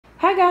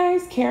Hi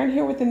guys, Karen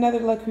here with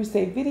another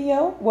Creuset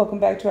video. Welcome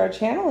back to our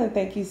channel and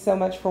thank you so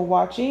much for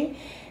watching.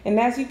 And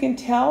as you can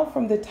tell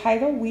from the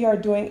title, we are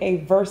doing a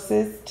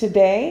versus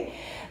today.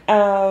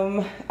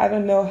 I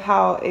don't know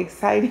how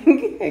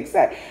exciting,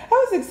 I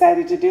was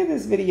excited to do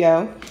this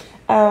video.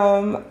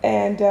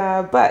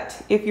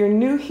 But if you're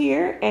new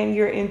here and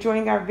you're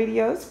enjoying our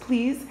videos,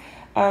 please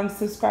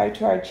subscribe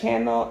to our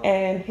channel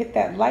and hit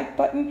that like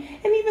button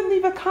and even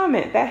leave a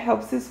comment. That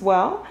helps as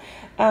well.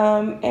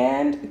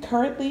 And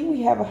currently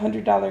we have a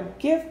 $100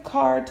 gift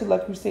card to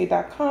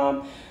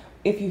LaCreuset.com.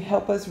 If you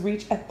help us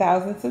reach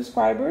 1,000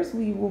 subscribers,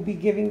 we will be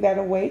giving that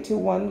away to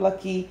one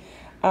lucky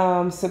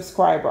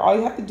subscriber. All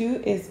you have to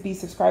do is be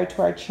subscribed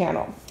to our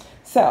channel.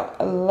 So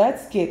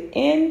let's get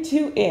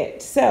into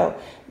it. So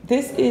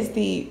this is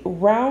the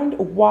round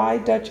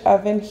wide Dutch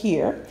oven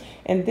here,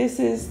 and this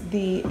is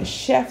the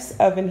chef's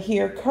oven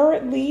here.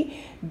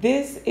 Currently,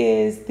 this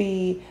is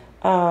the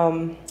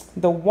one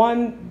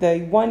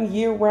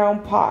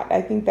year-round pot.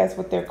 I think that's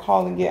what they're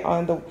calling it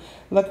on the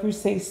Le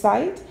Creuset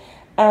site.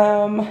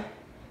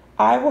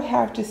 I will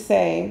have to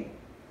say,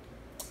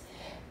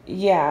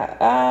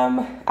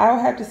 I will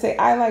have to say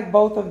I like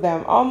both of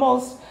them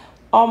almost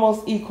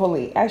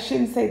equally. I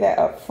shouldn't say that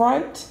up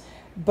front,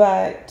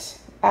 but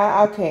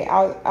okay,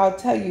 I'll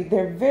tell you,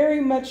 they're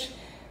very much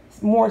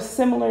more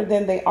similar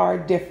than they are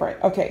different.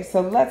 Okay,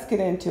 so let's get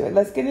into it.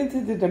 Let's get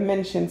into the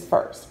dimensions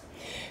first.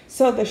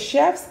 So the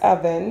chef's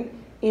oven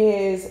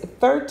is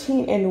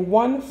 13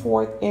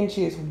 1/4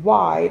 inches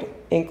wide,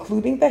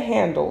 including the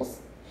handles,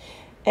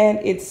 and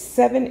it's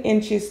 7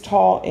 inches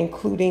tall,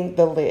 including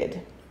the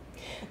lid.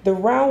 The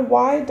round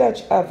wide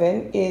Dutch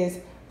oven is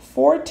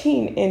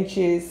 14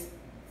 inches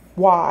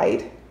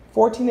wide,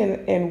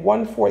 14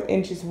 1/4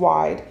 inches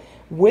wide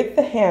with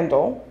the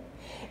handle,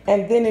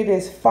 and then it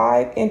is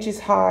 5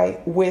 inches high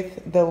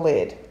with the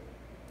lid.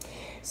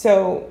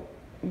 So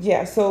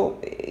yeah, so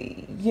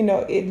you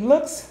know, it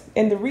looks,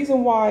 and the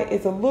reason why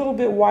it's a little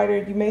bit wider,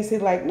 you may say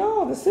like,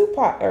 no, the soup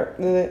pot or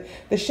the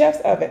chef's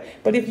oven.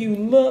 But if you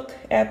look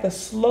at the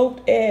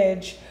sloped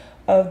edge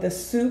of the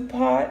soup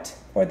pot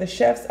or the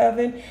chef's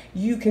oven,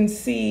 you can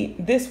see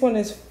this one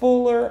is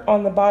fuller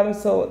on the bottom,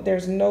 so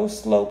there's no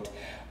sloped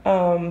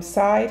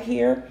side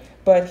here.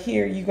 But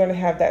here you're going to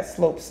have that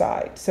sloped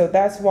side. So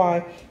that's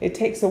why it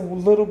takes a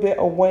little bit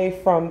away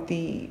from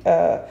the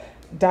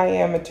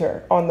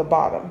diameter on the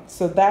bottom.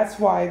 So that's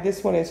why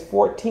this one is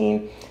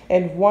 14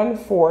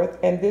 1/4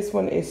 and this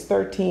one is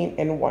 13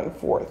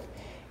 1/4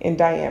 in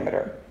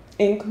diameter,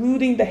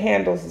 including the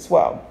handles as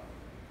well.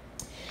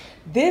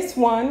 This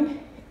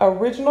one,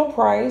 original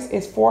price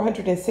is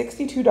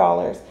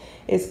 $462,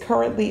 is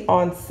currently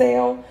on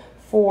sale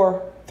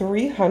for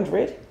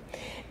 $300.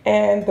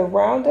 And the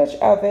round Dutch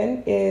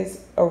oven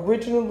is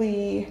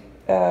originally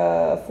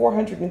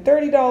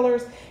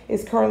 $430,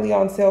 is currently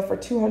on sale for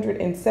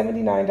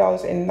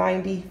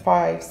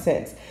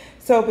 $279.95.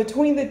 So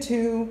between the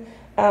two,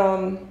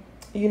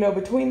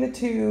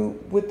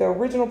 with the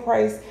original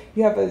price,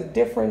 you have a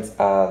difference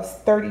of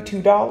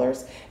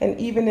 $32. And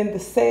even in the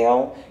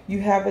sale, you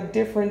have a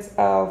difference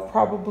of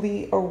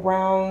probably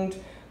around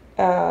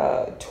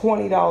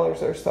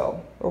 $20 or so,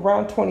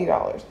 around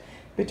 $20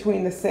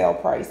 between the sale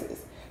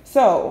prices.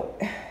 So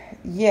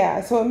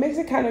yeah, so it makes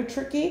it kind of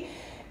tricky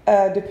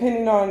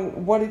depending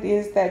on what it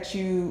is that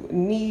you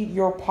need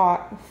your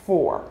pot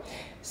for.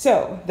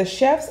 So the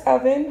chef's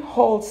oven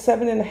holds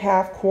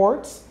 7.5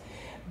 quarts.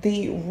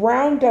 The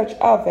round Dutch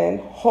oven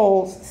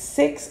holds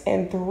 6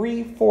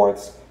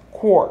 3/4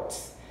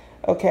 quarts.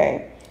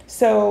 Okay,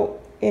 so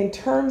in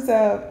terms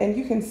of, and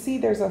you can see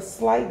there's a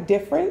slight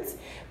difference,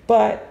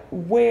 but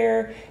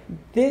where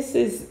this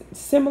is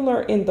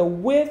similar in the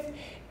width,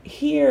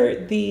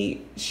 here the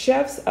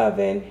chef's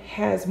oven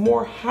has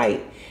more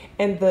height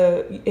and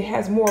it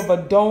has more of a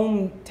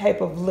dome type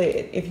of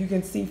lid, if you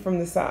can see from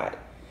the side.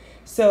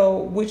 So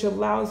which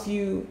allows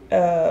you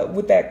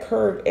with that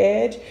curved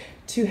edge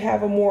to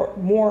have a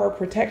more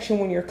protection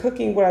when you're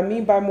cooking. What I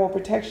mean by more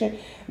protection,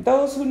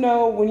 those who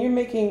know, when you're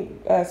making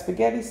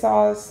spaghetti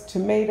sauce,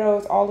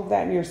 tomatoes, all of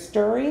that, and you're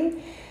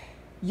stirring,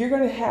 you're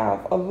going to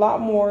have a lot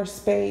more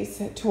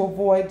space to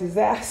avoid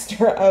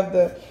disaster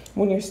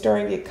when you're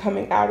stirring it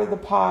coming out of the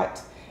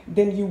pot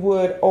than you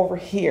would over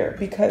here,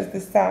 because the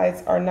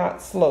sides are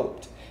not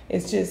sloped.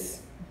 It's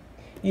just,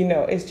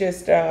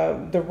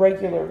 the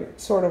regular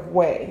sort of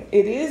way.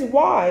 It is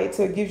wide,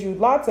 so it gives you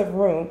lots of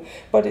room,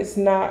 but it's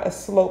not a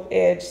sloped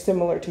edge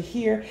similar to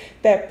here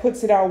that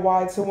puts it out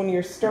wide. So when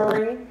you're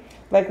stirring,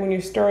 like when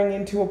you're stirring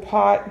into a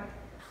pot,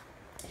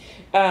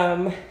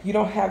 you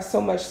don't have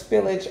so much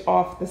spillage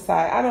off the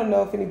side. I don't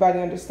know if anybody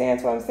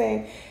understands what I'm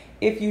saying.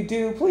 If you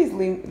do, please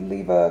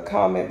leave a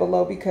comment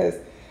below, because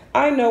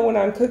I know when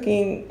I'm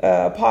cooking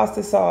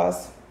pasta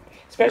sauce,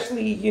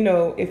 especially,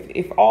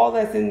 if all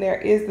that's in there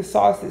is the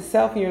sauce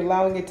itself and you're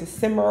allowing it to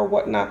simmer or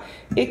whatnot,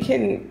 it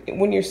can,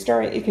 when you're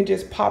stirring, it can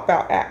just pop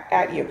out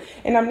at you.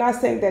 And I'm not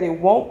saying that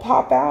it won't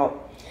pop out,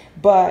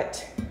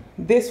 but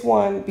this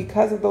one,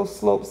 because of those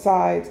sloped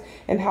sides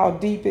and how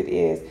deep it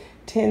is,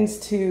 tends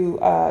to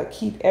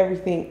keep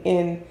everything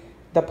in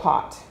the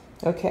pot.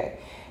 Okay.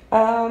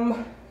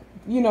 Um,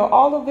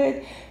 all of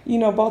it,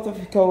 both of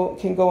it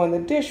can go in the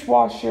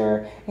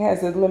dishwasher. It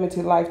has a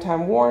limited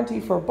lifetime warranty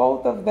for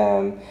both of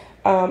them.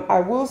 I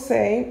will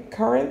say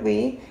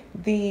currently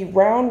the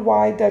round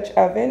wide Dutch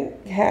oven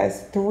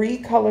has 3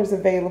 colors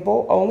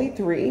available, only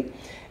 3.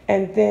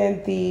 And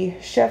then the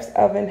chef's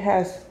oven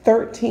has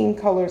 13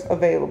 colors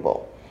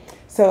available.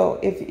 So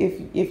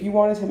if you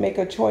wanted to make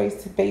a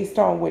choice based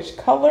on which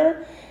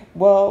color,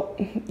 well,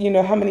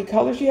 how many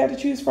colors you had to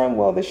choose from?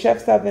 Well, the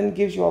chef's oven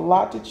gives you a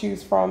lot to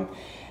choose from.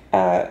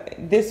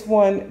 This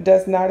one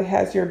does not. It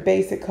has your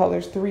basic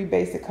colors, 3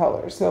 basic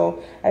colors.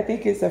 So I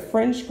think it's a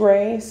French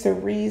gray,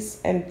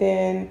 cerise, and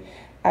then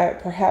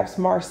perhaps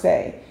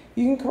Marseille.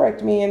 You can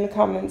correct me in the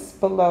comments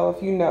below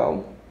if you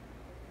know.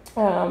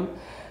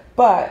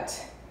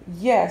 But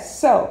yes,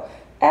 so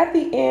at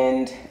the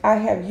end, I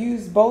have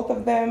used both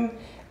of them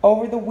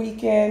over the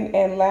weekend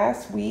and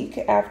last week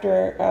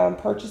after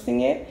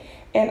purchasing it.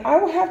 And I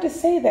will have to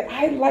say that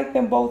I like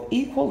them both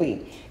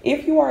equally.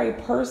 If you are a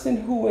person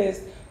who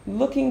is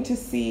looking to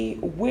see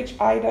which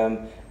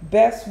item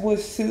best would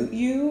suit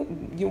you,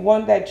 the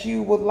one that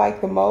you would like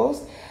the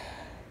most,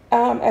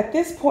 at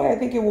this point, I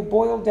think it will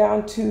boil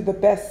down to the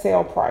best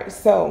sale price.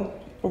 So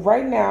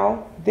right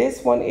now,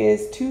 this one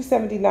is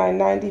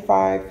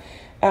 $279.95.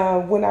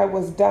 When I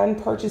was done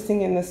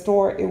purchasing in the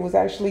store, it was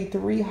actually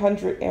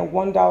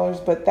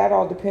 $301, but that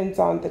all depends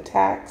on the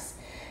tax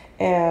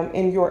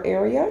in your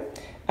area.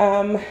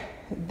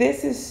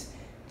 This is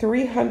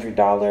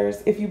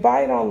 $300. If you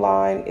buy it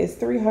online, it's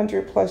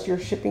 $300 plus your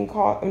shipping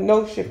cost.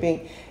 No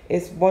shipping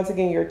is once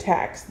again your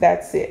tax.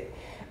 That's it.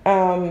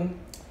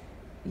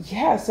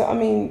 Yeah, so I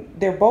mean,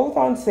 they're both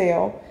on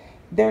sale.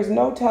 There's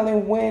no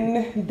telling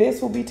when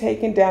this will be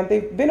taken down.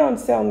 They've been on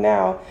sale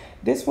now.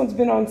 This one's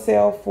been on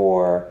sale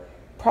for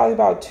probably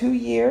about 2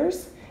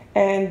 years,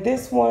 and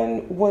this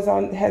one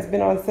has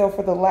been on sale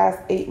for the last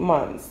 8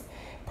 months.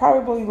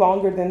 Probably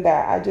longer than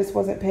that. I just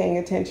wasn't paying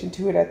attention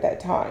to it at that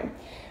time.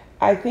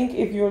 I think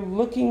if you're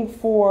looking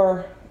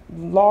for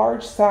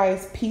large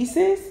size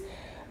pieces,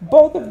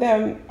 both of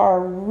them are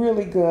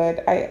really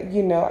good.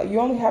 You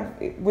only have,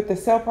 with the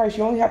sale price,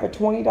 you only have a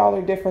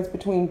 $20 difference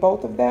between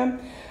both of them.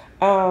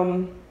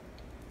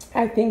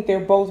 I think they're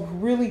both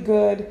really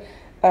good.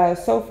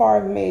 So far,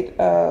 I've made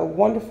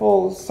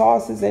wonderful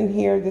sauces in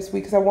here this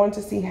week because I wanted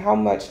to see how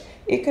much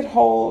it could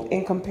hold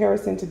in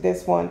comparison to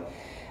this one.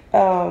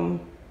 And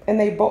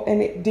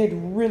it did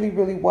really,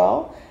 really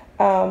well.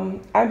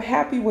 I'm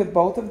happy with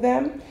both of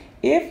them.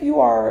 If you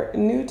are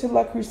new to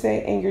Le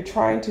Creuset and you're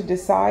trying to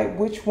decide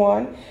which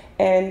one,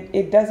 and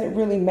it doesn't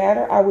really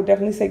matter, I would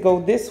definitely say go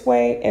this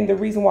way. And the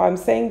reason why I'm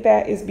saying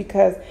that is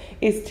because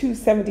it's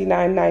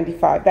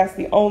 $279.95. That's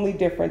the only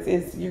difference,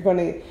 is you're going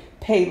to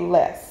pay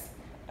less.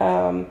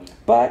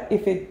 But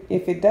if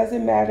it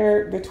doesn't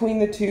matter between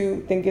the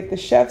two, then get the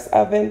chef's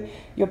oven.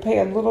 You'll pay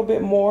a little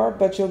bit more,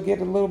 but you'll get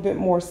a little bit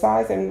more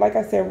size. And like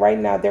I said, right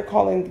now they're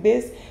calling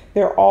this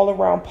their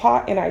all-around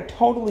pot, and I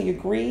totally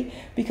agree,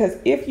 because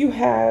if you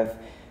have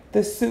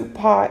the soup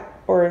pot,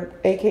 or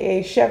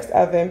AKA chef's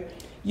oven,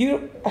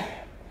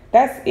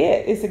 that's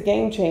it. It's a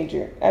game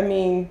changer. I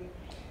mean,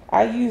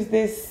 I use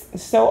this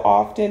so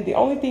often. The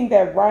only thing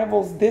that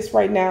rivals this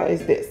right now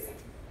is this.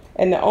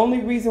 And the only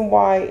reason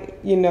why,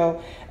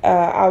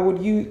 I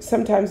would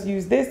sometimes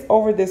use this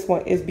over this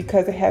one is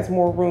because it has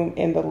more room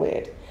in the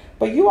lid.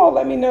 But you all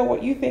let me know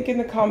what you think in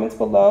the comments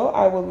below.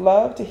 I would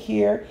love to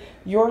hear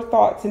your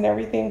thoughts and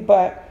everything.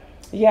 But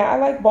yeah, I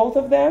like both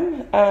of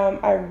them.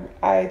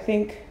 I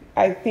think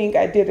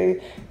I did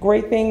a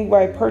great thing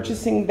by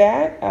purchasing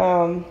that.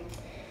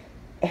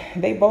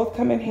 They both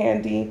come in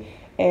handy,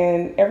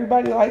 and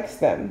everybody likes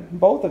them,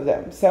 both of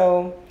them.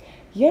 So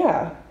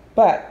yeah,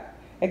 but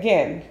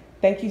again,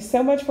 thank you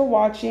so much for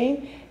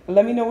watching.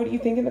 Let me know what you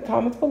think in the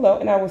comments below,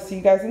 and I will see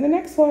you guys in the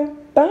next one.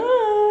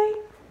 Bye.